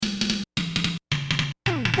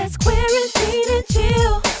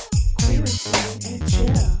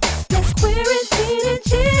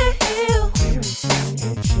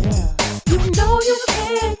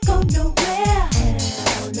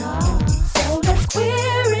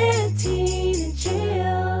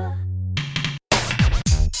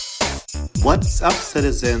What's up,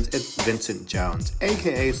 citizens? It's Vincent Jones,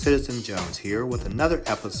 aka Citizen Jones, here with another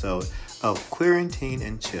episode of Quarantine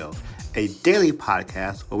and Chill, a daily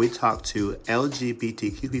podcast where we talk to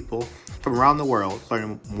LGBTQ people from around the world,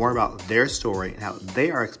 learning more about their story and how they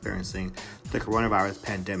are experiencing the coronavirus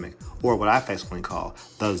pandemic, or what I affectionately call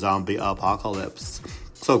the zombie apocalypse.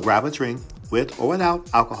 So grab a drink, with or without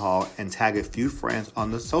alcohol, and tag a few friends on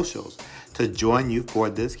the socials to join you for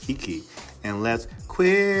this kiki. And let's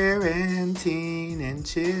quarantine and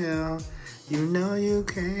chill. You know you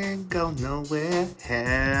can't go nowhere.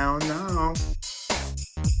 Hell no.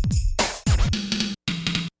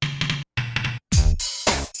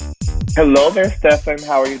 Hello there, Stefan.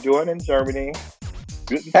 How are you doing in Germany?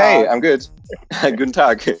 Guten Tag. Hey, I'm good. Guten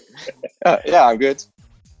Tag. Yeah, I'm good.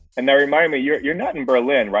 And now remind me, you're not in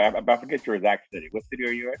Berlin, right? I forget your exact city. What city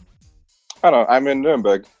are you in? Oh, no, I'm in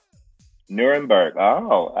Nuremberg. Nuremberg.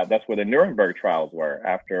 Oh, that's where the Nuremberg trials were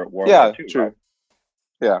after World War II. True. Right?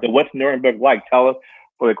 Yeah. So what's Nuremberg like? Tell us,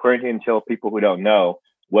 for the quarantine and chill people who don't know,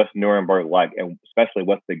 what's Nuremberg like, and especially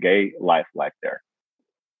what's the gay life like there?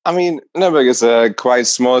 I mean, Nuremberg is a quite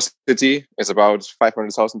small city. It's about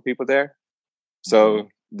 500,000 people there. So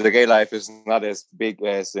the gay life is not as big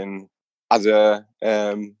as in other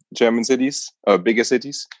German cities or bigger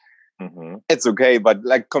cities. Mm-hmm. It's okay, but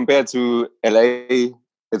like compared to LA,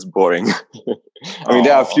 it's boring. I mean,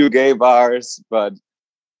 there are a few gay bars, but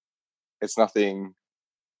it's nothing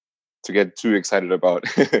to get too excited about.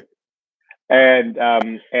 And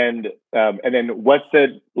then what's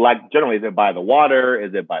it like generally? Is it by the water?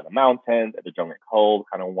 Is it by the mountains? Is it generally cold,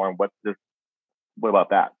 kind of warm? What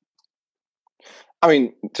about that? I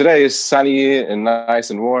mean, today is sunny and nice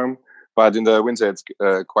and warm, but in the winter it's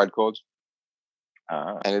quite cold.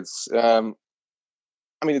 And it's,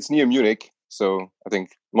 it's near Munich. So I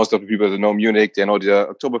think most of the people that know Munich, they know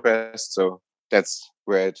the Oktoberfest. So that's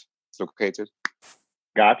where it's located.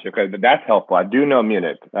 Gotcha. Okay, that's helpful. I do know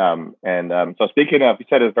Munich. So speaking of, you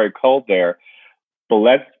said it's very cold there, but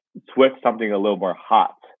let's switch something a little more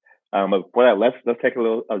hot. But for that, let's take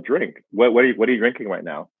a drink. What are you drinking right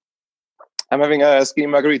now? I'm having a ski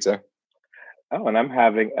margarita. Oh, and I'm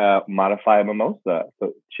having a modified mimosa.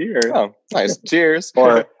 So cheers. Oh, nice. Cheers.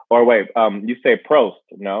 or wait, you say Prost?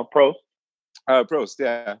 No, Prost. Prost,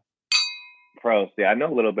 yeah. Prost, yeah. I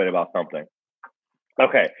know a little bit about something.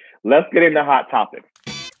 Okay, let's get into hot topics.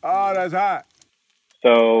 Oh, that's hot.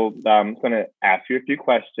 So I'm going to ask you a few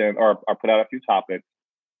questions or put out a few topics,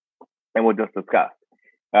 and we'll just discuss.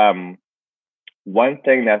 One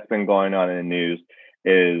thing that's been going on in the news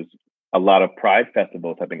is a lot of Pride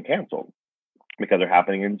festivals have been canceled because they're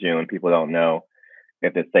happening in June. People don't know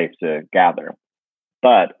if it's safe to gather.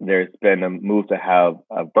 But there's been a move to have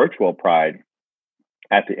a virtual Pride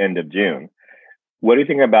at the end of June. What do you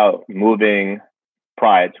think about moving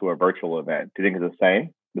Pride to a virtual event? Do you think it's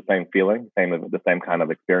the same feeling, the same kind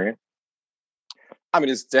of experience? I mean,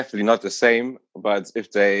 it's definitely not the same, but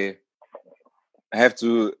if they have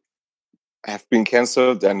been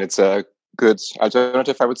canceled, then it's a good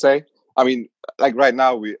alternative, I would say. I mean, like right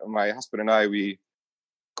now, my husband and I, we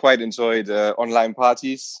quite enjoy the online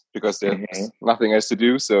parties because there's nothing else to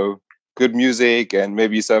do. So good music and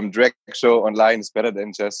maybe some drag show online is better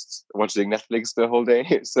than just watching Netflix the whole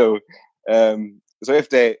day. So if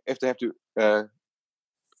they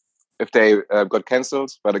got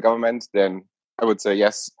cancelled by the government, then I would say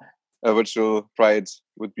yes, a virtual Pride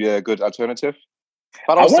would be a good alternative.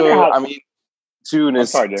 But also, June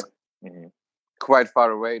is quite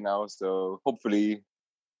far away now, so hopefully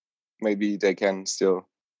maybe they can still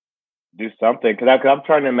do something. Because I'm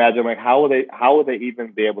trying to imagine, like, how will they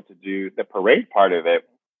even be able to do the parade part of it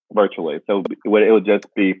virtually? So it would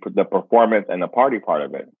just be the performance and the party part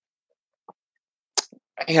of it.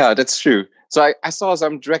 Yeah, that's true. So I saw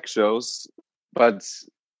some drag shows, but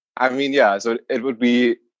I mean, yeah, so it would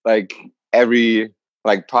be like every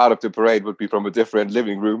part of the parade would be from a different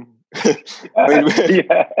living room. Which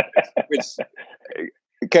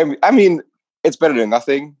can be, I mean, it's better than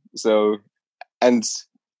nothing. So, and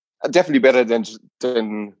definitely better than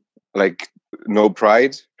like no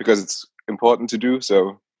Pride because it's important to do.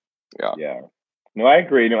 So, yeah. Yeah. No, I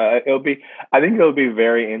agree. I think it'll be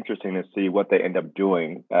very interesting to see what they end up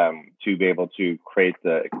doing to be able to create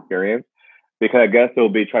the experience, because I guess they'll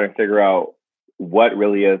be trying to figure out what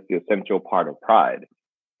really is the essential part of Pride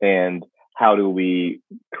and how do we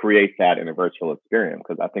create that in a virtual experience.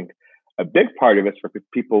 Because I think a big part of it is for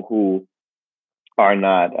people who are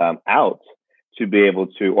not out to be able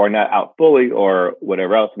to, or not out fully or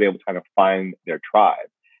whatever else, to be able to kind of find their tribe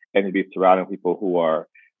and to be surrounding people who are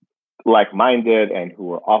like-minded and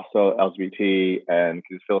who are also LGBT and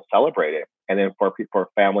can feel celebrated and then for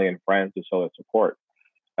family and friends to show their support.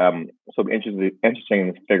 So it'll be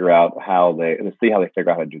interesting to figure out how they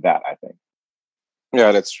figure out how to do that, I think.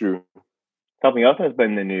 Yeah, that's true. Something else that's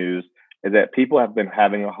been in the news is that people have been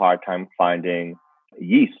having a hard time finding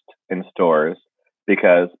yeast in stores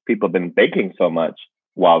because people have been baking so much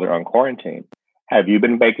while they're on quarantine. Have you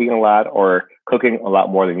been baking a lot or cooking a lot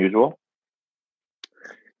more than usual?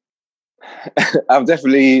 I've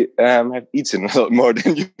definitely have eaten a lot more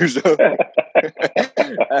than usual.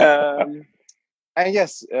 And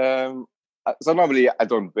yes, so normally I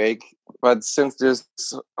don't bake, but since this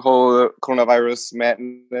whole coronavirus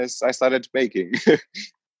madness, I started baking.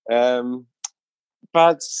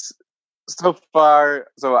 But so far,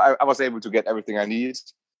 I was able to get everything I need.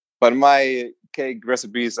 But my cake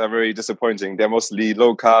recipes are very disappointing. They're mostly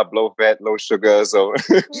low carb, low fat, low sugar. So,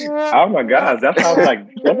 oh my gosh, that sounds like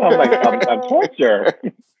torture.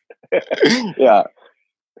 Yeah,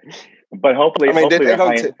 but hopefully, I mean, hopefully they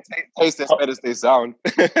don't taste as bad as they sound.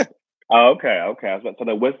 Okay.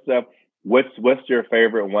 So what's your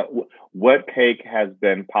favorite one? What cake has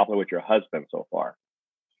been popular with your husband so far?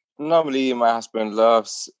 Normally, my husband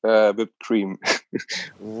loves whipped cream.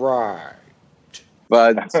 Right.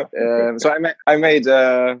 But so I made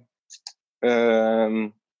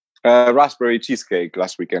raspberry cheesecake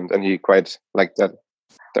last weekend, and he quite liked that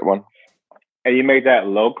one. And you made that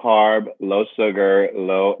low carb, low sugar,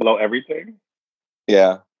 low everything?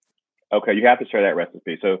 Yeah. Okay, you have to share that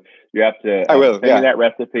recipe. So you have to send me that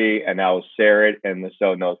recipe, and I'll share it in the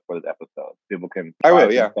show notes for this episode. People can try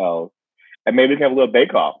it themselves. And maybe we can have a little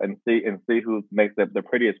bake off and see who makes the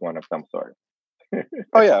prettiest one of some sort.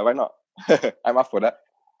 Oh yeah, why not? I'm up for that.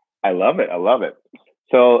 I love it.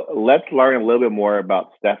 So let's learn a little bit more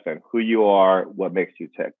about Stefan, who you are, what makes you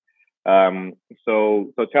tick.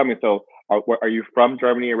 So tell me, are you from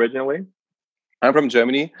Germany originally? I'm from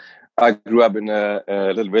Germany. I grew up in a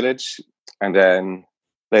little village and then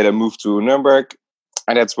later moved to Nuremberg.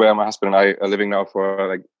 And that's where my husband and I are living now for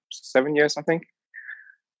like 7 years, I think.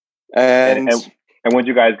 And when did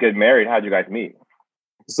you guys get married? How did you guys meet?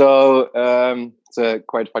 So it's a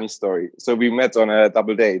quite funny story. So we met on a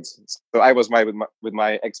double date. So I was with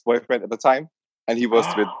my ex-boyfriend at the time, and he was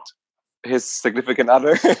with his significant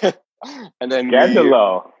other. And then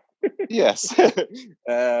Scandalo. Yes. We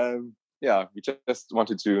just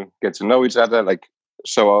wanted to get to know each other, like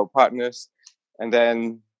show our partners. And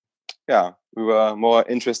then, we were more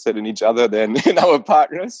interested in each other than in our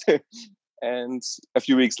partners. And a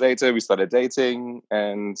few weeks later, we started dating,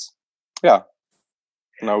 and now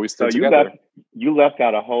we're still together. You left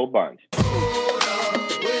out a whole bunch.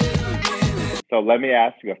 So let me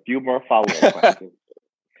ask you a few more follow-up questions.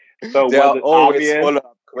 So there was are it always obvious?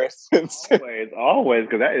 Follow-up questions. always,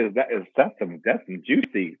 because that's some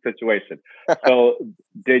juicy situation. So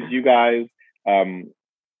did you guys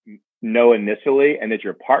know initially, and did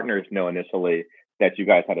your partners know initially that you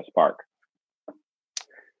guys had a spark?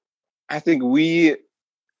 I think we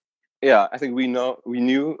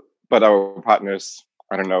knew, but our partners,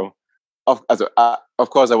 I don't know. Of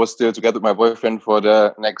course, I was still together with my boyfriend for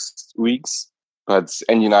the next weeks, but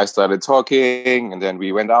Andy and I started talking, and then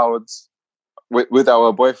we went out with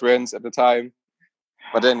our boyfriends at the time.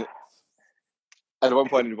 But then at one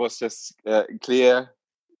point it was just clear,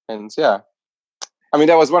 and I mean,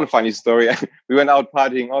 there was one funny story. We went out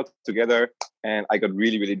partying all together, and I got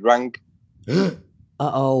really, really drunk.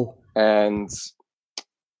 Uh-oh. And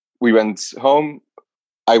we went home,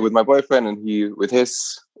 I with my boyfriend and he with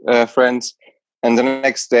his friends. And the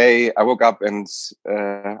next day I woke up and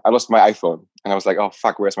I lost my iPhone. And I was like, oh,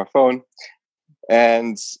 fuck, where's my phone?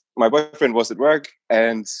 And my boyfriend was at work.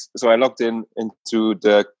 And so I logged into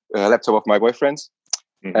the laptop of my boyfriend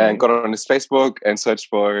and got on his Facebook and searched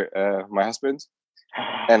for my husband.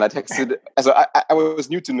 And I texted, so I was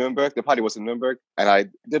new to Nuremberg. The party was in Nuremberg, and I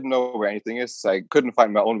didn't know where anything is. So I couldn't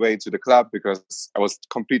find my own way to the club because I was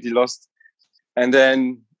completely lost. And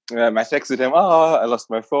then I texted him, I lost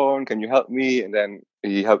my phone. Can you help me? And then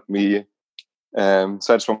he helped me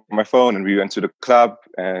search for my phone, and we went to the club.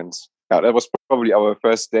 And that was probably our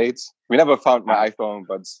first date. We never found my iPhone,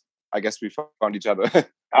 but I guess we found each other.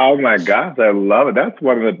 Oh my gosh, I love it. That's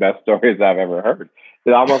one of the best stories I've ever heard.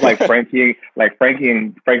 It's almost like Frankie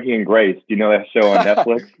and Grace. Do you know that show on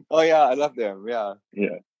Netflix? Oh yeah, I love them. Yeah.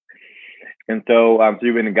 And so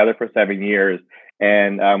you've been together for 7 years,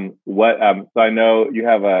 and so I know you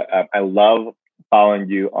have I love following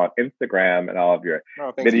you on Instagram and all of your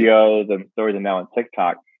videos and stories, and now on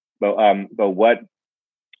TikTok. But what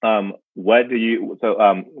do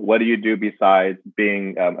you do besides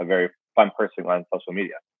being a very fun person on social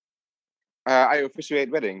media? I officiate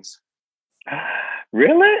weddings.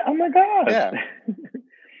 Really? Oh my gosh.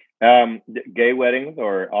 Yeah, Gay weddings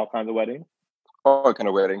or all kinds of weddings? all kind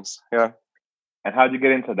of weddings. Yeah, And how'd you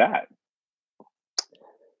get into that?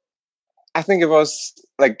 I think it was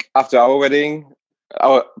like after our wedding.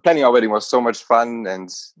 Our planning our wedding was so much fun, and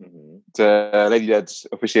the lady that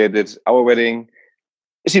officiated our wedding,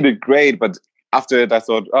 she did great. But after it, I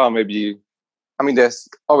thought, oh, maybe. I mean, there's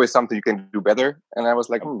always something you can do better, and I was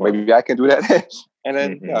like, maybe I can do that. And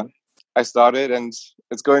then I started, and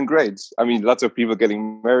it's going great. I mean, lots of people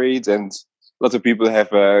getting married, and lots of people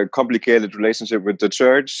have a complicated relationship with the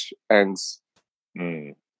church, and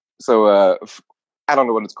so I don't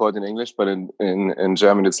know what it's called in English, but in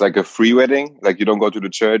German, it's like a free wedding. Like you don't go to the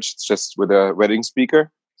church; it's just with a wedding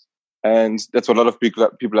speaker, and that's what a lot of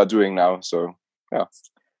people are doing now. So yeah.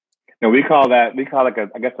 No, we call like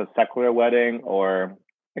I guess a secular wedding, or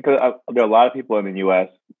because there are a lot of people in the U.S.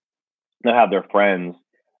 that have their friends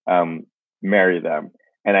marry them,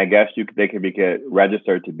 and I guess they could get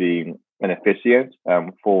registered to be an officiant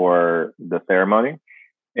for the ceremony,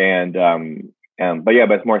 and but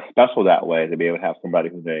it's more special that way to be able to have somebody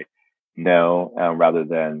who they know rather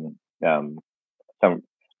than a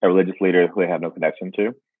religious leader who they have no connection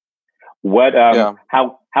to. What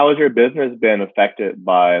how has your business been affected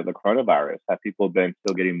by the coronavirus? Have people been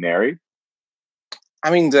still getting married?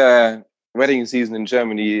 I mean, the wedding season in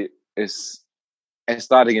Germany is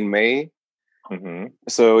starting in May.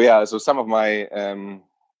 So some of my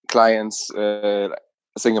clients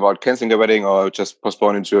thinking about canceling their wedding or just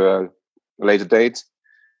postponing to a later date.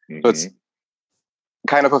 So it's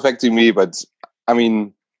kind of affecting me, but I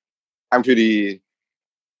mean, I'm pretty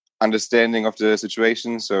understanding of the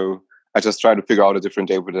situation, so I just try to figure out a different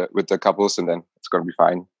day with the couples, and then it's going to be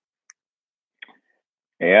fine.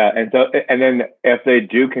 Yeah, and then if they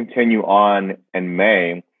do continue on in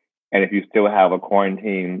May, and if you still have a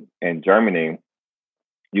quarantine in Germany,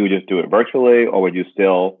 you would just do it virtually, or would you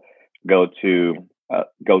still go to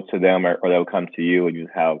them, or they'll come to you and you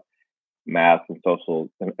have masks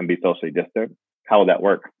and be socially distant? How would that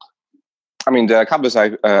work? I mean, the couples I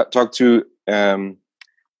talked to.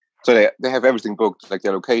 So they have everything booked, like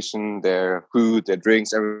their location, their food, their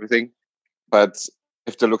drinks, everything. But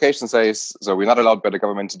if the location says, so we're not allowed by the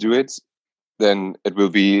government to do it, then it will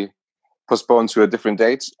be postponed to a different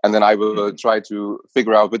date. And then I will try to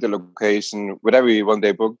figure out with the location, with everyone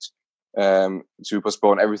they booked, to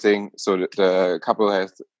postpone everything so that the couple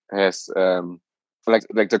has like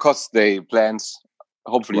the costs they planned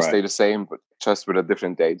hopefully stay the same, but just with a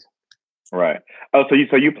different date. Right. Oh,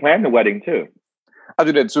 so you plan the wedding too? I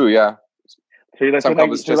do that too, yeah. So some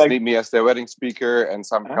couples just need me as their wedding speaker, and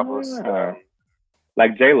some couples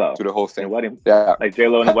like J-Lo do the whole thing. Wedding, yeah, like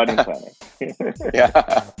J-Lo in the wedding planning.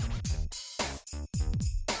 Yeah.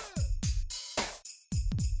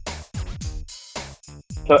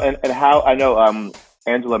 So and how I know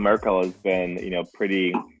Angela Merkel has been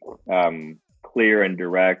pretty clear and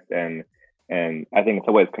direct, and I think in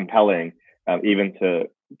some ways compelling even to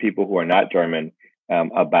people who are not German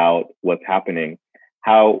about what's happening.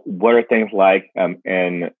 What are things like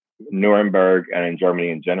in Nuremberg and in Germany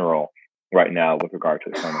in general right now with regard to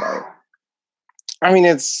the coronavirus? I mean,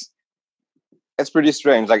 it's pretty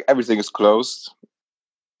strange. Like everything is closed,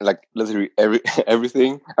 like literally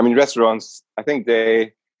everything. I mean, restaurants, I think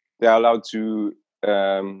they are allowed to,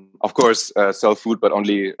 of course, sell food, but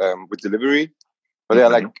only with delivery. But they are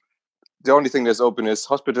like, the only thing that's open is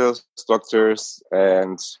hospitals, doctors,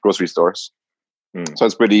 and grocery stores. So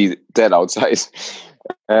it's pretty dead outside.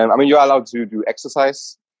 I mean, you're allowed to do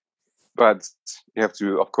exercise, but you have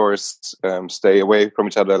to, of course, stay away from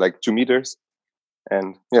each other like 2 meters.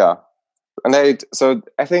 And yeah, and so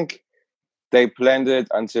I think they planned it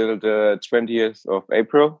until the 20th of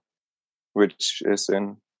April, which is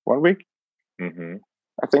in 1 week,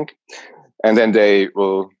 I think. And then they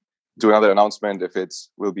will do another announcement if there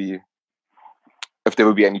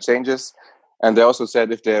will be any changes. And they also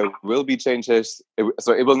said if there will be changes,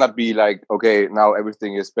 so it will not be like, okay, now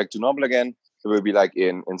everything is back to normal again. It will be like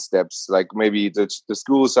in steps. Like maybe the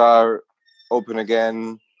schools are open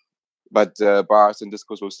again, but bars and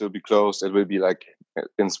discos will still be closed. It will be like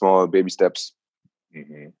in small baby steps.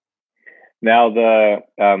 Now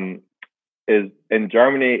is in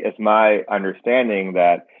Germany, it's my understanding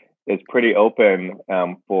that it's pretty open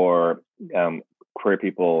for queer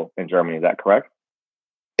people in Germany. Is that correct?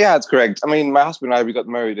 Yeah, it's correct. I mean, my husband and I, we got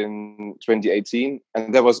married in 2018,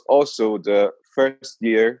 and that was also the first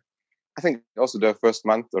year, I think also the first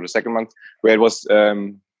month or the second month, where it was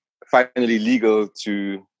finally legal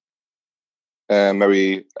to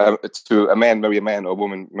marry a man or a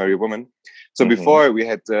woman marry a woman. So before we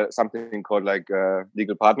had something called like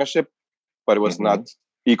legal partnership, but it was not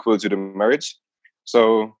equal to the marriage.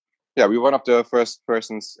 So yeah, we were one of the first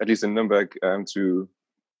persons, at least in Nuremberg, to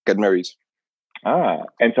get married.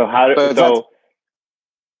 And so how? So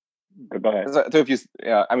go ahead. So if you,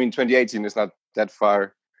 I mean, 2018 is not that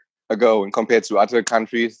far ago, and compared to other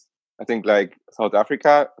countries, I think like South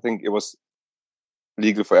Africa, I think it was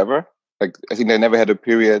legal forever. Like I think they never had a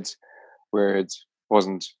period where it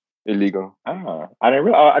wasn't illegal. I didn't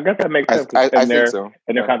realize. I guess that makes sense. I think so.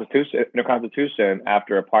 In their constitution,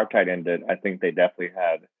 after apartheid ended, I think they definitely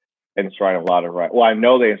had enshrined a lot of rights. Well, I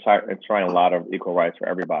know they enshrined a lot of equal rights for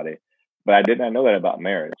everybody, but I did not know that about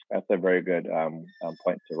marriage. That's a very good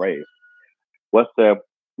point to raise.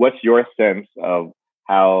 What's your sense of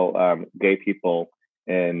how gay people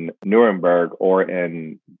in Nuremberg or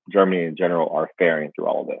in Germany in general are faring through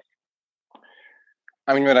all of this?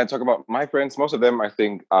 I mean, when I talk about my friends, most of them I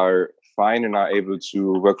think are fine and are able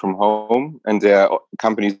to work from home, and their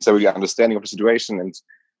companies are really understanding of the situation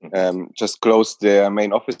and just closed their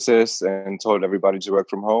main offices and told everybody to work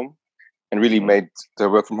from home and really made the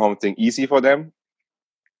work from home thing easy for them.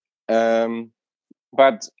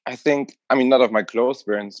 But I think, I mean, not of my close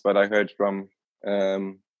friends, but I heard from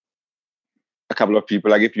a couple of people,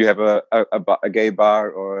 like if you have a gay bar,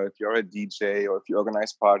 or if you're a DJ, or if you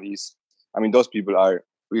organize parties, I mean, those people are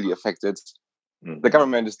really affected. The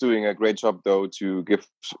government is doing a great job, though, to give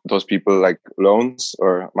those people like loans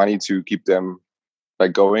or money to keep them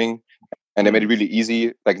like going. And they made it really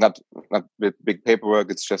easy, like not with big paperwork.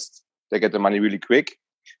 It's just they get the money really quick.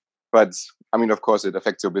 But I mean, of course, it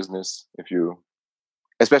affects your business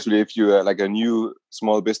especially if you're like a new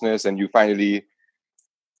small business and you finally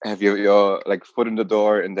have your like foot in the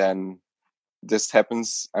door, and then this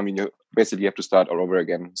happens. I mean, you basically have to start all over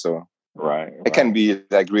again. So it can be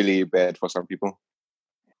like really bad for some people.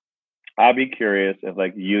 I'd be curious if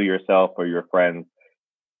like you yourself or your friends,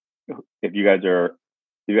 if you guys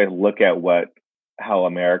look at how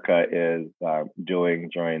America is doing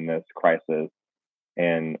during this crisis,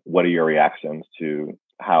 and what are your reactions to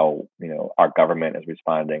how our government is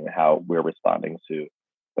responding, and how we're responding to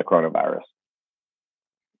the coronavirus?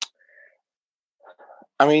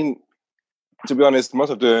 I mean, to be honest, most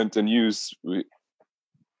of the news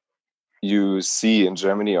you see in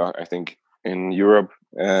Germany, or I think in Europe,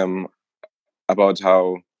 about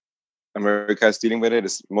how America is dealing with it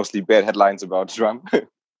is mostly bad headlines about Trump.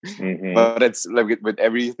 But it's like with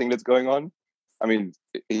everything that's going on. I mean,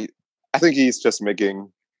 I think he's just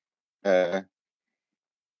making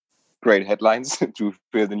great headlines to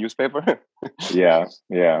fill the newspaper. Yeah.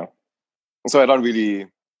 So I don't really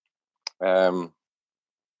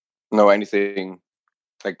know anything.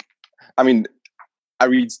 Like, I mean, I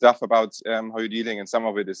read stuff about how you're dealing, and some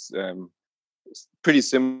of it is pretty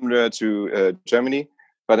similar to Germany.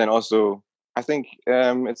 But then also, I think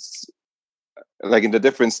it's like in the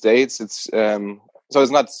different states. It's so it's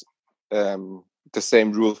not the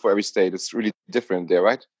same rule for every state. It's really different there,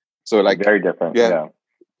 right? So like very different. Yeah.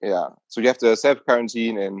 So you have the self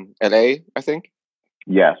quarantine in LA, I think.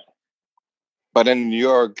 Yes. But in New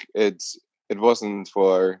York, it wasn't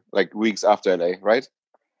for like weeks after LA, right?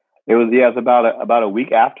 It was it's about a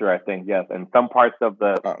week after, I think. Yes, and some parts of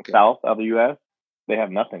the south of the U.S. they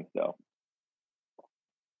have nothing still.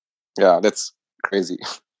 Yeah, that's crazy.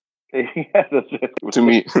 Yes, to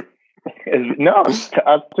me. No, to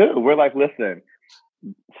us too. We're like, listen,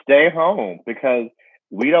 stay home, because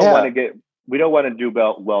we don't want to do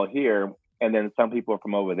well here, and then some people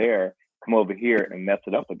from over there come over here and mess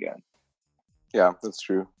it up again. Yeah, that's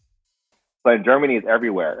true. But Germany is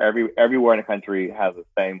everywhere. Everywhere in the country has the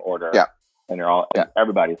same order. Yeah, and they're all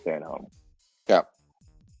everybody's staying home. Yeah.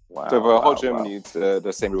 Wow. So for whole Germany, it's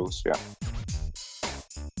the same rules. Yeah.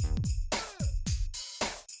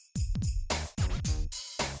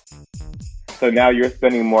 So now you're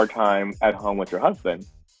spending more time at home with your husband,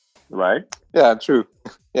 right? Yeah, true.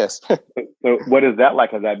 Yes. So what is that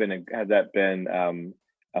like? Has that been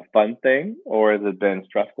a fun thing, or has it been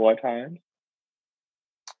stressful at times?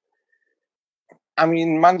 I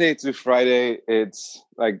mean, Monday to Friday, it's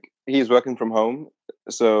like he's working from home,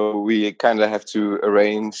 so we kind of have to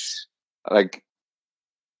arrange like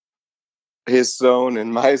his zone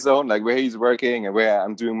and my zone, like where he's working and where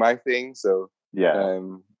I'm doing my thing. So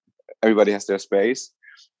everybody has their space.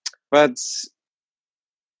 But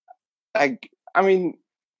like, I mean,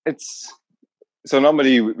 it's so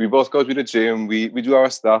normally we both go to the gym, we do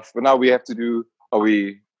our stuff, but now we have to do, or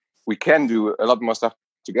we can do a lot more stuff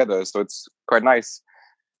together. So it's quite nice.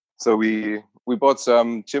 So we bought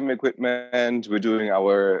some gym equipment. We're doing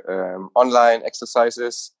our online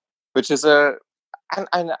exercises, which is I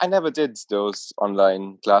never did those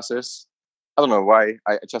online classes. I don't know why.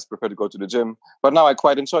 I just prefer to go to the gym, but now I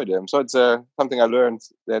quite enjoy them. So it's something I learned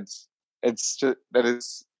that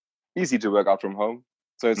it's easy to work out from home.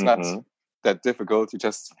 So it's not that difficult. You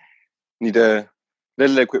just need a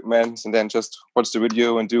little equipment and then just watch the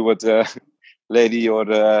video and do what the lady or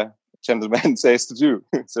the gentleman says to do.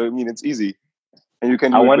 So I mean, it's easy, and you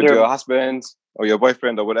can do it with your husband or your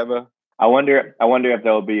boyfriend or whatever. I wonder if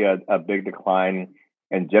there will be a big decline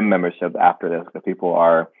in gym membership after this, because people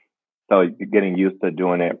are so getting used to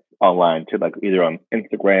doing it online too, like either on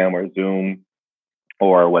Instagram or Zoom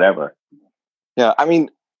or whatever. Yeah, I mean,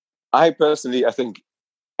 I personally, I think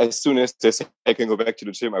as soon as they say I can go back to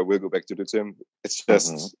the gym, I will go back to the gym. It's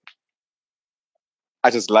just, I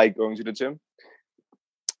just like going to the gym.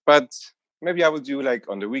 But maybe I will do like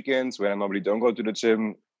on the weekends when I normally don't go to the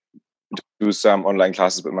gym, do some online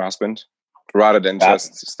classes with my husband rather than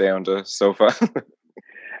just stay on the sofa.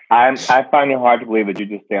 I find it hard to believe that you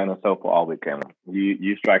just stay on the sofa all weekend.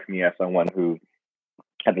 You strike me as someone who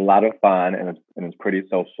has a lot of fun and is pretty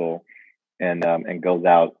social and goes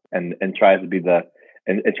out and tries to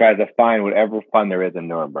it tries to find whatever fun there is in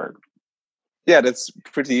Nuremberg. Yeah, that's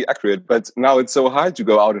pretty accurate. But now it's so hard to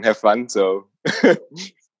go out and have fun, so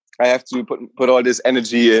I have to put all this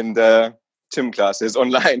energy in the gym classes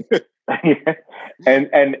online.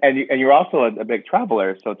 and you're also a big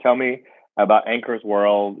traveler. So tell me about Anchor's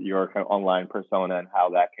World, your kind of online persona, and how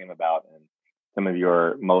that came about, and some of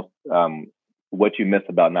your most what you miss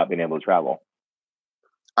about not being able to travel.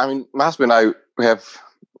 I mean, my husband and I have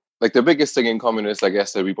like the biggest thing in common is, I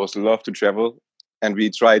guess, that we both love to travel, and we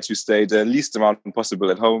try to stay the least amount possible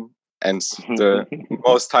at home and the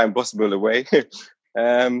most time possible away.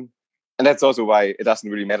 And that's also why it doesn't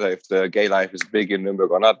really matter if the gay life is big in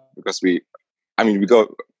Nuremberg or not, because we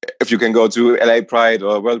go, if you can go to LA Pride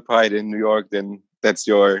or World Pride in New York, then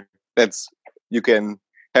you can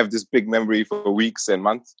have this big memory for weeks and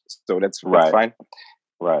months. So that's fine.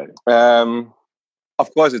 Right.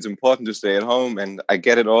 Of course, it's important to stay at home, and I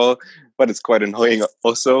get it all, but it's quite annoying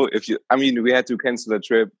also. We had to cancel a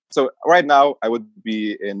trip. So right now I would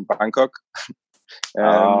be in Bangkok.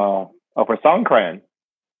 For Songkran.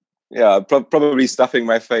 Yeah, probably stuffing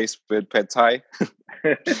my face with pad thai.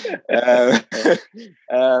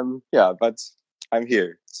 Yeah, but I'm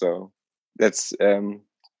here, so that's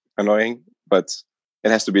annoying, but it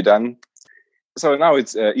has to be done. So now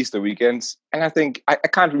it's Easter weekend, and I think I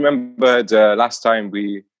can't remember the last time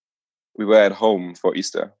we were at home for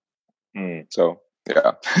Easter. So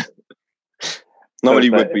yeah, normally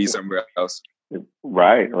would be somewhere else.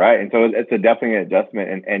 Right, and so it's definitely an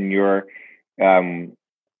adjustment. And your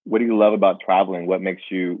what do you love about traveling? What makes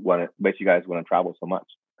you guys want to travel so much?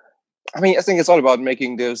 I mean, I think it's all about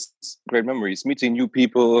making those great memories, meeting new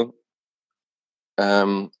people,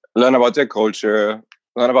 learn about their culture,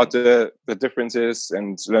 learn about the differences,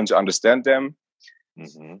 and learn to understand them.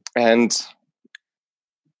 And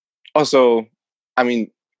also, I mean,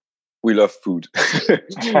 we love food.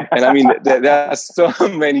 And I mean, there are so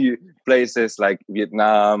many places like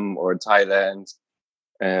Vietnam or Thailand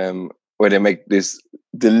where they make these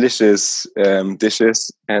delicious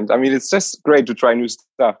dishes. And I mean, it's just great to try new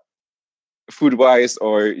stuff, food-wise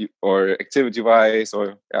or activity-wise,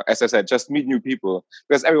 or as I said, just meet new people,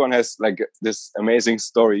 because everyone has like this amazing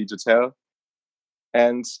story to tell.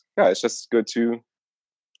 And yeah, it's just good to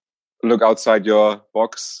look outside your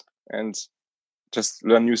box and just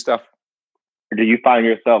learn new stuff. Do you find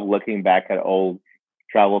yourself looking back at old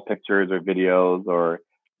travel pictures or videos, or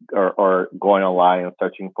going online and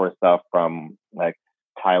searching for stuff from like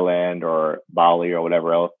Thailand or Bali or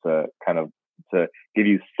whatever else to give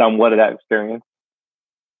you somewhat of that experience?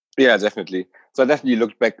 Yeah, definitely. So I definitely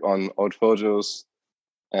looked back on old photos.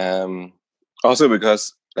 Also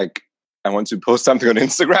because like I want to post something on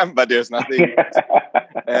Instagram, but there's nothing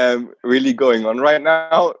really going on right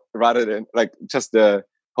now, rather than like just the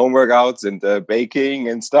home workouts and the baking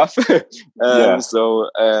and stuff. So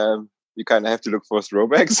you kind of have to look for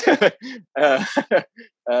throwbacks.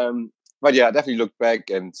 But yeah, I definitely looked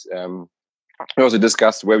back, and we also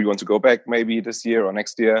discussed where we want to go back, maybe this year or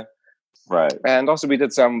next year. Right. And also we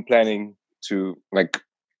did some planning to like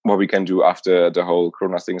what we can do after the whole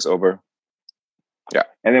Corona thing is over. Yeah.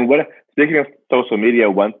 And then speaking of social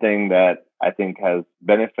media, one thing that I think has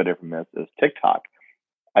benefited from this is TikTok.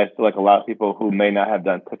 I feel like a lot of people who may not have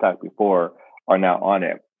done TikTok before are now on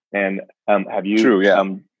it. And have you? True. Yeah.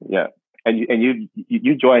 Yeah. And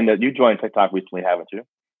you joined TikTok recently, haven't you?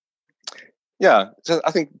 Yeah, just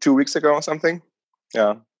I think 2 weeks ago or something.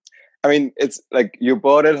 Yeah. I mean, it's like you're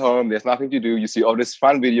bored at home. There's nothing to do. You see all these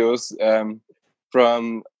fun videos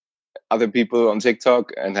from other people on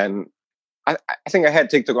TikTok, and then I think I had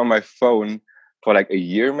TikTok on my phone for like a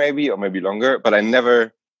year maybe, or maybe longer, but I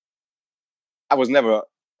was never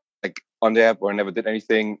like on the app, or never did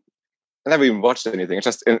anything. I never even watched anything. I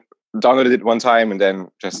just downloaded it one time and then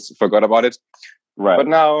just forgot about it. Right. But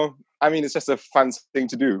now, I mean, it's just a fun thing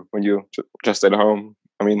to do when you just at home.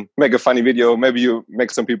 I mean, make a funny video. Maybe you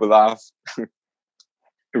make some people laugh.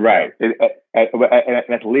 Right. And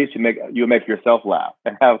at least you make yourself laugh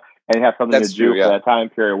and have something That's to do true, for that time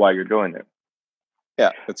period while you're doing it.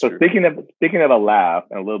 Yeah, that's so true. Speaking of a laugh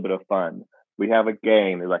and a little bit of fun, we have a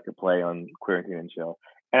game that I like to play on Queer and Chill.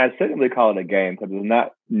 And I shouldn't really call it a game because it's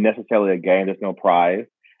not necessarily a game. There's no prize.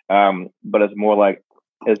 But it's more like,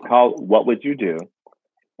 it's called What Would You Do?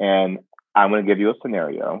 And I'm going to give you a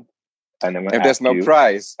scenario. And then if there's no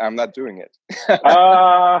prize, I'm not doing it.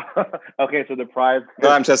 Okay, so the prize. No,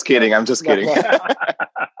 I'm just kidding.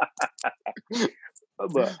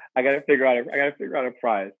 But I gotta figure out a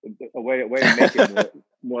prize, a way to make it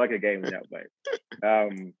more like a game in that way.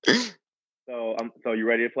 So you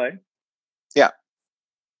ready to play? Yeah.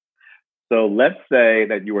 So let's say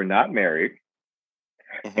that you were not married,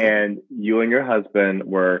 and you and your husband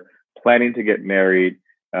were planning to get married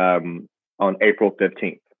on April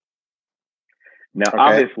 15th. Now,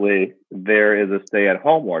 obviously, there is a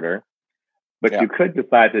stay-at-home order, but you could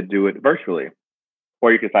decide to do it virtually,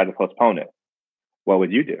 or you could decide to postpone it. What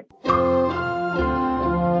would you do?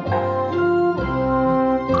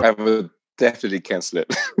 I would definitely cancel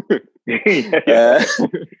it.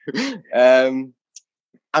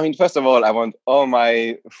 I mean, first of all, I want all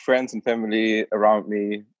my friends and family around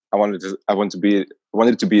me. I wanted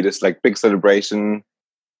it to be this like big celebration,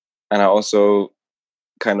 and I also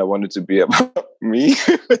kind of wanted to be about me.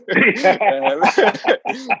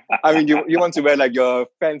 I mean, you want to wear like your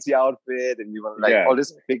fancy outfit, and you want like all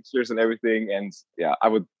these pictures and everything. And I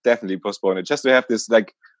would definitely postpone it just to have this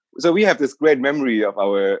like. So we have this great memory of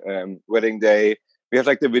our wedding day. We have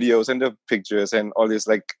like the videos and the pictures and all these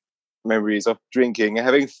like memories of drinking and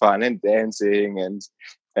having fun and dancing and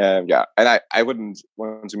and I wouldn't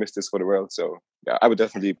want to miss this for the world. So I would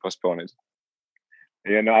definitely postpone it.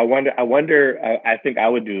 I wonder. I think I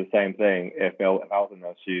would do the same thing if I was in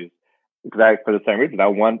those shoes. Because for the same reason,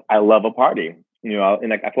 I love a party. And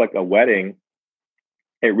like I feel like a wedding,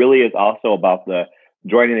 it really is also about the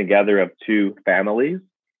joining together of two families,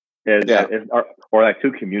 or like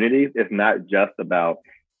two communities. It's not just about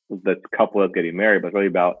the couple that's getting married, but it's really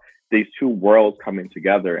about these two worlds coming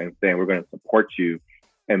together and saying we're going to support you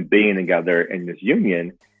and being together in this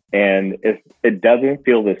union. And it doesn't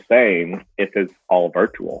feel the same if it's all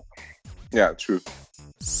virtual. Yeah, true.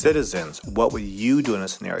 Citizens, what would you do in a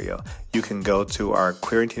scenario? You can go to our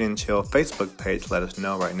Queer and Chill Facebook page. Let us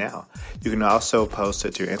know right now. You can also post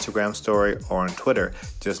it to your Instagram story or on Twitter.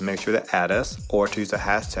 Just make sure to add us or to use the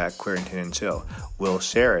hashtag Queer and Chill. We'll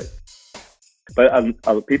share it. But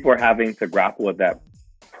people are having to grapple with that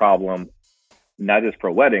problem, not just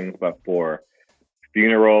for weddings, but for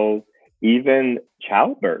funerals, even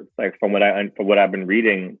childbirth. Like from what I've been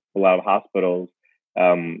reading, a lot of hospitals,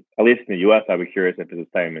 at least in the U.S., I'd be curious if it's the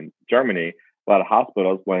same in Germany. A lot of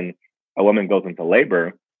hospitals, when a woman goes into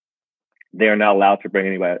labor, they are not allowed to bring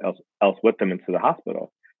anybody else with them into the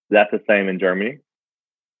hospital. That's the same in Germany?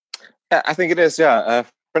 Yeah, I think it is. Yeah, a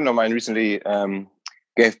friend of mine recently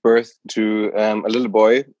gave birth to a little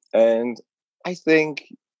boy, and I think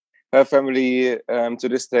her family to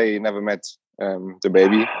this day never met the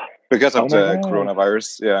baby because of the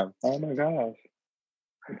coronavirus. Yeah. Oh my gosh.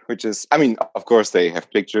 Which is, I mean, of course they have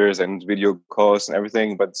pictures and video calls and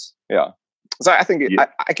everything, but yeah. So I think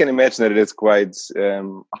I can imagine that it is quite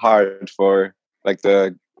hard for like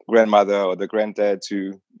the grandmother or the granddad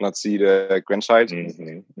to not see the grandchild.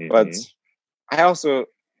 Mm-hmm. But I also,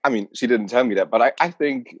 I mean, she didn't tell me that, but I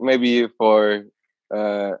think maybe for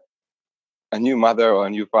a new mother or a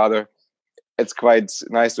new father, it's quite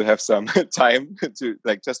nice to have some time to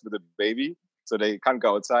like just with the baby. So they can't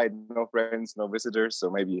go outside, no friends, no visitors. So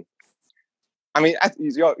maybe, I mean,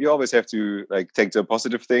 you always have to like take the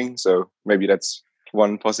positive thing. So maybe that's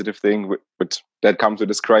one positive thing that comes with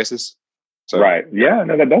this crisis. So, right. Yeah,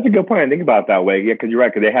 no, that's a good point. I think about it that way. Yeah, because you're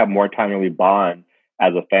right. Because they have more time to really bond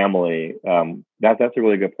as a family. That's a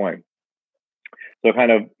really good point. So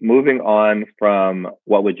kind of moving on from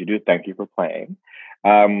what would you do? Thank you for playing.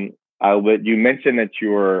 You mentioned that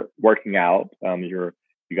you were working out.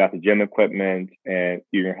 You got the gym equipment, and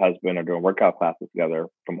you and your husband are doing workout classes together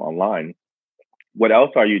from online. What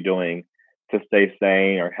else are you doing to stay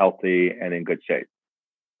sane or healthy and in good shape?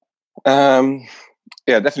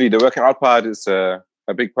 Yeah, definitely the working out part is a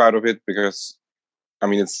big part of it because, I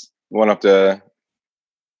mean, it's one of the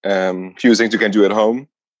few things you can do at home.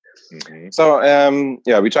 So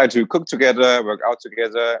we try to cook together, work out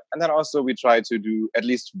together, and then also we try to do at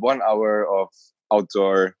least 1 hour of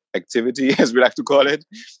outdoor activity, as we like to call it.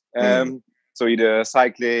 So either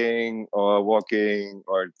cycling or walking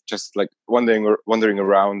or just like wandering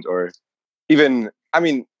around, or even,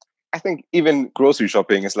 I think even grocery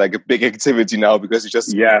shopping is like a big activity now, because you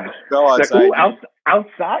just go outside. Like,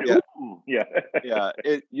 outside? Yeah. Ooh. Yeah. Yeah.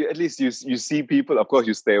 At least you see people. Of course,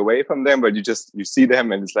 you stay away from them, but you see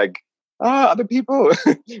them, and it's like, other people.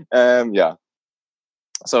 Yeah.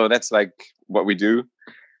 So that's like what we do.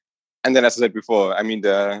 And then, as I said before,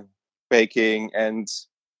 the baking, and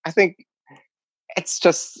I think it's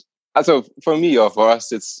just, so for me or for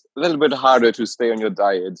us, it's a little bit harder to stay on your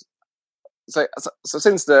diet. So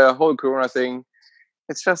since the whole Corona thing,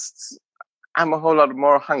 it's just, I'm a whole lot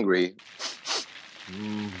more hungry.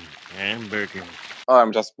 Hamburger. Oh,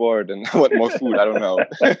 I'm just bored and I want more food. I don't know.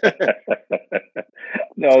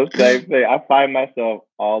 No, same thing. I find myself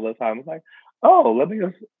all the time. It's like, oh, let me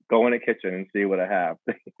just go in the kitchen and see what I have.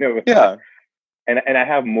 Yeah. And I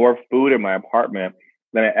have more food in my apartment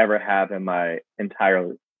than I ever have in my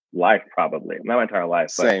entire life, probably. Not my entire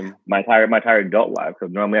life, but Same. my entire adult life.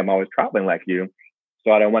 Because normally I'm always traveling like you,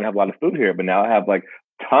 so I don't want to have a lot of food here. But now I have like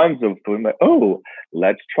tons of food. I'm like, oh,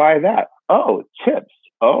 let's try that. Oh, chips.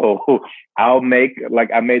 Oh, I made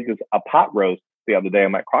a pot roast the other day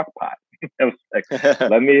in my crock pot. I was like,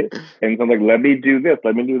 let me do this,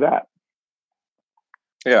 let me do that.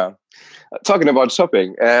 Yeah. Talking about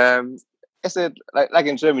shopping, is it like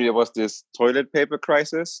in Germany there was this toilet paper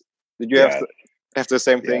crisis? Did you have the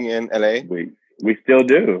same thing in LA? We still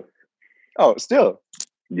do. Oh, still?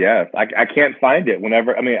 Yes. I can't find it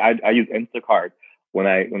whenever. I use Instacart when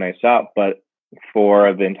I shop, but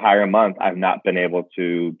for the entire month I've not been able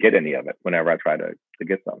to get any of it whenever I try to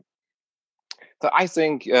get some. So I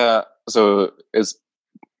think so it's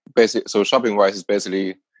basically, so shopping wise is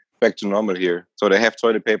basically back to normal here. So they have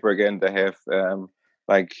toilet paper again. They have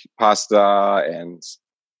like pasta, and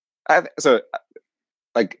so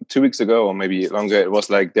like 2 weeks ago or maybe longer, it was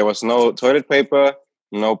like there was no toilet paper,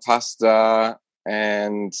 no pasta,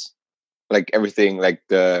 and like everything, like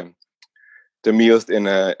the meals in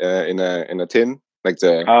a tin, like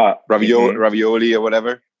the ravioli or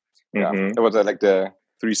whatever. Yeah, it was like the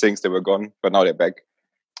 3 things that were gone, but now they're back.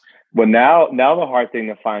 Well, now the hard thing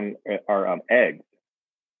to find are eggs.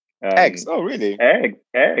 Eggs? Oh, really? Eggs.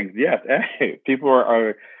 Yes, eggs. People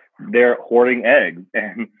are they're hoarding eggs,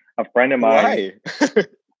 and a friend of mine. Why?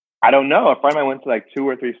 I don't know. A friend of mine went to like 2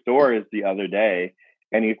 or 3 stores the other day,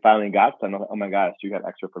 and he finally got some. Oh my gosh, you got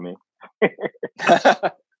extra for me.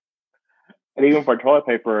 And even for toilet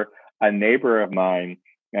paper, a neighbor of mine,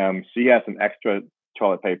 she has some extra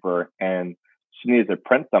toilet paper, and she needs to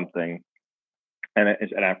print something, and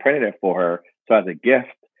I printed it for her. So as a gift,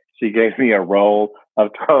 she gave me a roll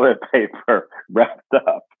of toilet paper wrapped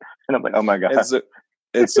up, and I'm like, oh my god,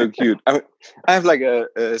 it's so cute. I have like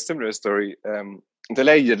a similar story. The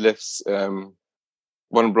lady that lives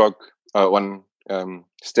one block, one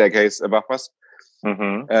staircase above us.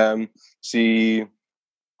 She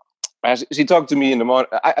talked to me in the morning.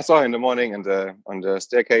 I saw her in the morning on the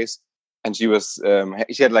staircase, and she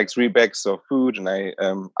had like 3 bags of food, and I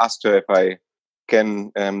asked her if I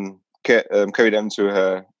can carry them to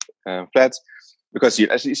her flat, because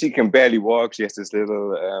she can barely walk. She has this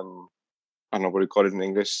little I don't know what you call it in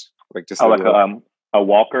English, like just like a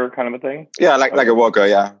walker kind of a thing. Yeah, like a walker.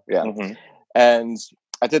 Yeah. And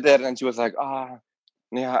I did that, and she was like, I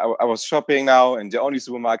was shopping now, and the only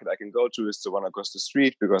supermarket I can go to is the one across the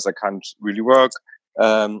street because I can't really work.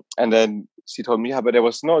 And then she told me, but there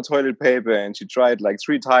was no toilet paper, and she tried like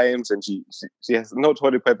 3 times, and she has no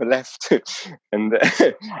toilet paper left. and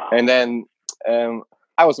then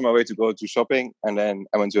I was on my way to go to shopping, and then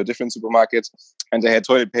I went to a different supermarket, and they had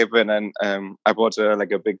toilet paper, and then I bought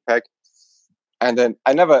like a big pack. And then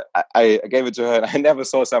I gave it to her, and I never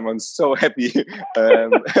saw someone so happy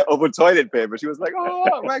over toilet paper. She was like,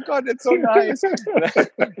 "Oh my god, it's so nice!" I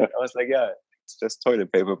was like, "Yeah, it's just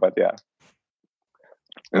toilet paper, but yeah."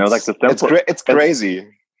 Like the simple. It's crazy.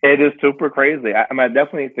 It is super crazy. I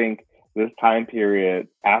definitely think this time period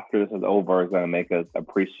after this is over is going to make us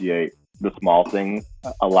appreciate the small things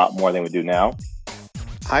a lot more than we do now.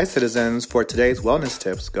 Hi, citizens. For today's wellness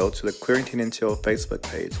tips, go to the Queering Teen and Chill Facebook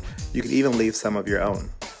page. You can even leave some of your own.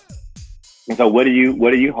 And so what do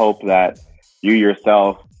you hope that you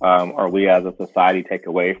yourself or we as a society take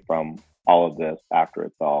away from all of this after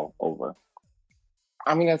it's all over?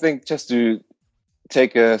 I think just to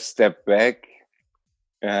take a step back,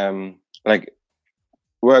 like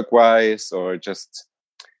work-wise, or just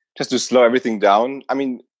to slow everything down.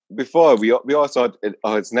 before we all thought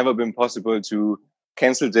it's never been possible to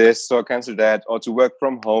cancel this or cancel that, or to work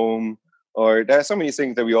from home, or there are so many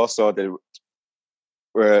things that we all thought that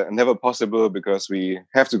were never possible because we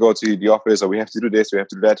have to go to the office, or we have to do this, we have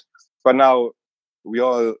to do that. But now we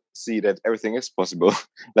all see that everything is possible.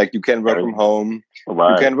 Like you can work from home,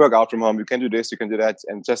 you can work out from home, you can do this, you can do that,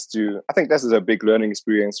 and I think this is a big learning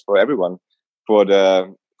experience for everyone, for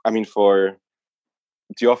the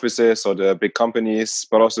offices or the big companies,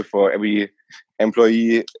 but also for every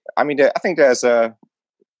employee. I mean, I think there's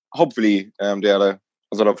hopefully there are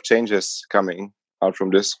a lot of changes coming out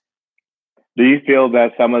from this. Do you feel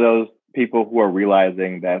that some of those people who are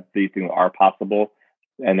realizing that these things are possible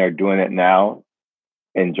and they're doing it now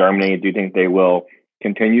in Germany, do you think they will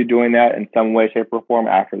continue doing that in some way, shape, or form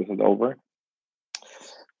after this is over?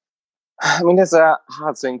 I mean, that's a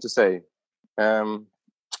hard thing to say.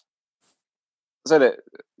 So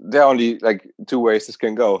there are only like two ways this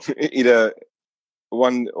can go. Either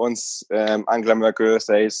once Angela Merkel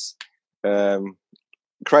says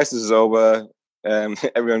crisis is over,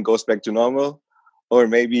 everyone goes back to normal, or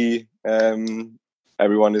maybe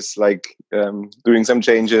everyone is like doing some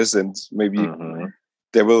changes, and maybe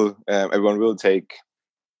everyone will take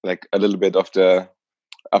like a little bit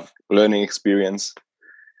of learning experience.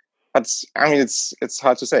 But I mean, it's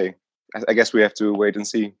hard to say. I guess we have to wait and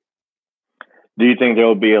see. Do you think there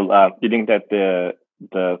will be do you think that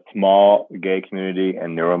the small gay community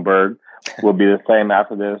in Nuremberg will be the same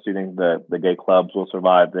after this? Do you think the gay clubs will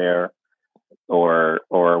survive there, or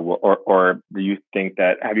do you think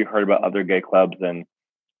that, have you heard about other gay clubs in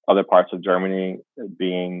other parts of Germany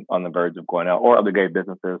being on the verge of going out, or other gay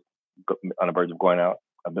businesses on the verge of going out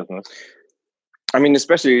of business? I mean,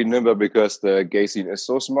 especially in Nuremberg, because the gay scene is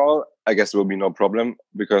so small, I guess there will be no problem,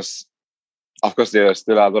 because of course there are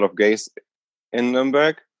still a lot of gays in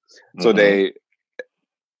Nuremberg, so they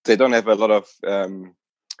don't have a lot of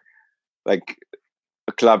like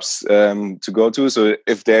clubs to go to. So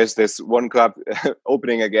if there's this one club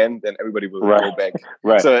opening again, then everybody will go back.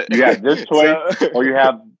 Right. So you have this choice, or you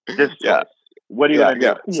have this choice. Yeah. What do you want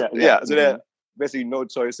to do? Yeah. So there are basically no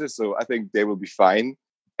choices. So I think they will be fine.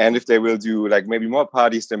 And if they will do like maybe more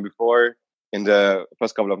parties than before in the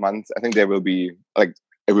first couple of months, I think they will be like,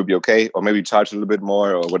 it will be okay, or maybe charge a little bit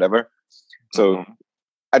more or whatever. So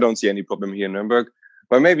I don't see any problem here in Nuremberg,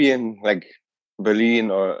 but maybe in like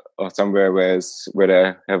Berlin or somewhere where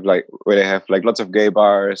they have like lots of gay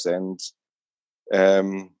bars and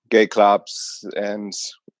gay clubs and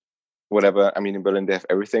whatever. I mean, in Berlin they have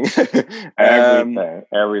everything.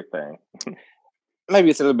 Everything. Maybe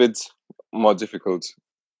it's a little bit more difficult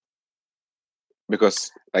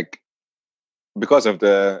because of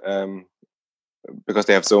the because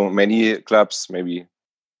they have so many clubs. Maybe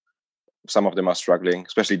some of them are struggling,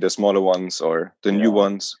 especially the smaller ones or the new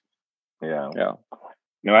ones. Yeah.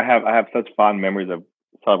 No, I have such fond memories of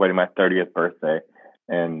celebrating my 30th birthday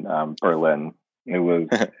in Berlin. It was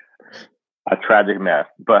a tragic mess,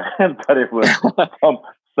 but it was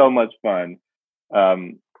so much fun.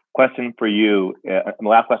 Question for you,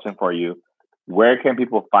 last question for you: where can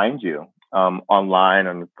people find you online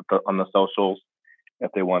on the socials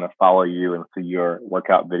if they want to follow you and see your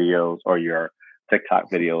workout videos or your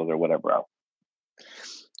TikTok videos or whatever else?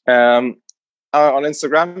 On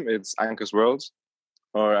Instagram, it's Anke's World,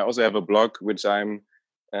 or I also have a blog which I'm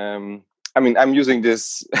using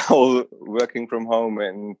this whole working from home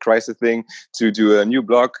and crisis thing to do a new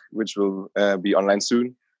blog which will be online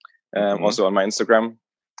soon. Also on my Instagram.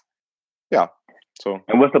 Yeah. So.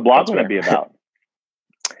 And what's the blog going to be about?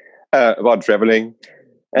 About traveling.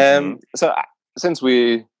 So since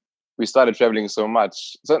we started traveling so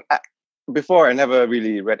much, before I never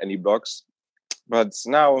really read any blogs, but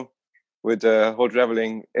now with the whole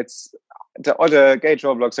traveling, all the gay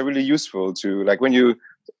travel blogs are really useful to, like, when you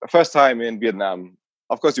first time in Vietnam,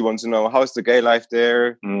 of course you want to know how's the gay life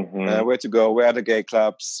there, where to go, where are the gay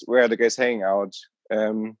clubs, where are the gays hanging out,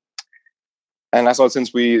 and I thought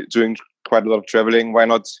since we doing quite a lot of traveling, why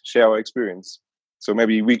not share our experience? So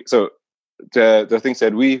maybe the things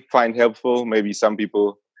that we find helpful, maybe some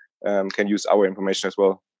people can use our information as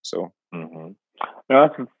well. So. No,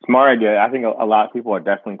 that's a smart idea. I think a lot of people are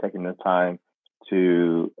definitely taking the time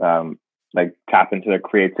to tap into their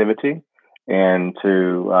creativity and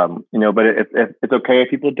to but it's okay if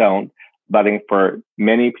people don't. But I think for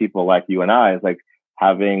many people like you and I, it's like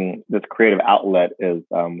having this creative outlet is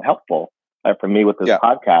helpful. For me with this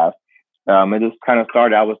podcast, it just kind of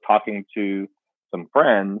started. I was talking to some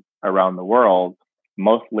friends around the world,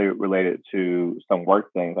 mostly related to some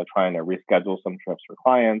work things. I'm trying to reschedule some trips for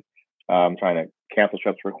clients. Trying to cancel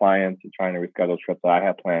trips for clients and trying to reschedule trips that I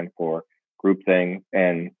had planned for group things.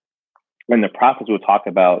 And in the process, we'll talk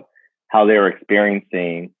about how they were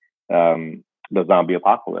experiencing the zombie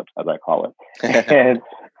apocalypse, as I call it. and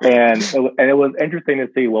it was interesting to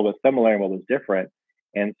see what was similar and what was different.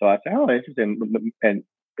 And so I said, oh, interesting. And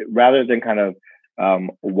rather than kind of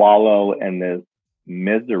wallow in this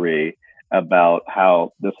misery about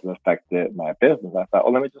how this has affected my business, I thought,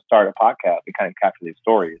 well, let me just start a podcast and kind of capture these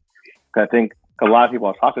stories. Because I think a lot of people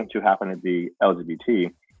I was talking to happen to be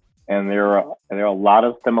LGBT, and there are a lot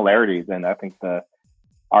of similarities. And I think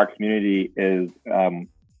our community is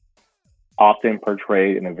often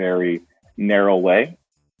portrayed in a very narrow way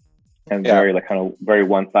and very very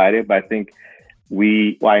one-sided. But I think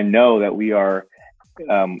I know that we are,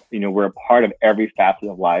 we're a part of every facet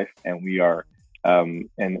of life, and we are, and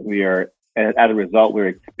as a result, we're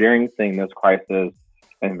experiencing this crisis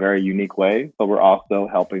in very unique ways. But we're also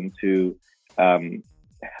helping to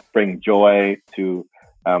bring joy, to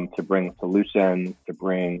bring solutions, to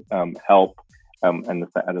bring help, at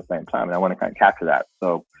the same time. And I want to kind of capture that.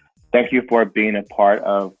 So thank you for being a part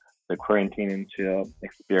of the Quarantine and Chill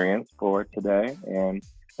experience for today. And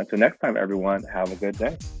until next time, everyone, have a good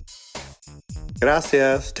day.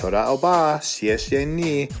 Gracias. Toda oba. Xie xie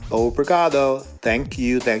ni. Obrigado. Thank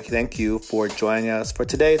you for joining us for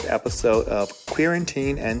today's episode of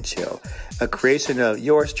Quarantine and Chill, a creation of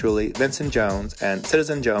yours truly, Vincent Jones and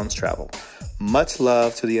Citizen Jones Travel. Much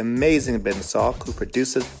love to the amazing Ben Salk, who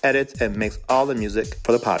produces, edits, and makes all the music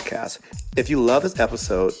for the podcast. If you love this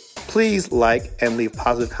episode, please like and leave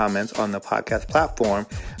positive comments on the podcast platform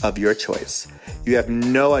of your choice. You have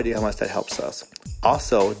no idea how much that helps us.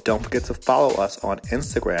 Also, don't forget to follow us on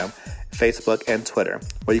Instagram, Facebook, and Twitter,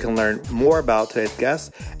 where you can learn more about today's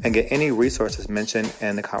guests and get any resources mentioned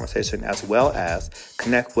in the conversation, as well as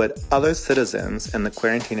connect with other citizens in the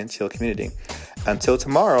Quarantine and Chill community. Until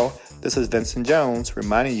tomorrow, this is Vincent Jones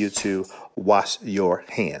reminding you to wash your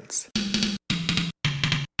hands.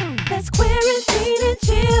 Let's quarantine and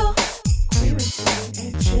chill. Quarantine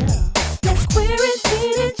and chill. Let's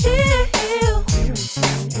quarantine and chill.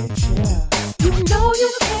 Quarantine and chill. You know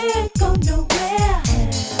you can't go nowhere.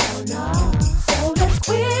 Hell no. So let's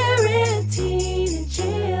quarantine and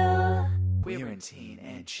chill. Quarantine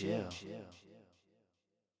and chill.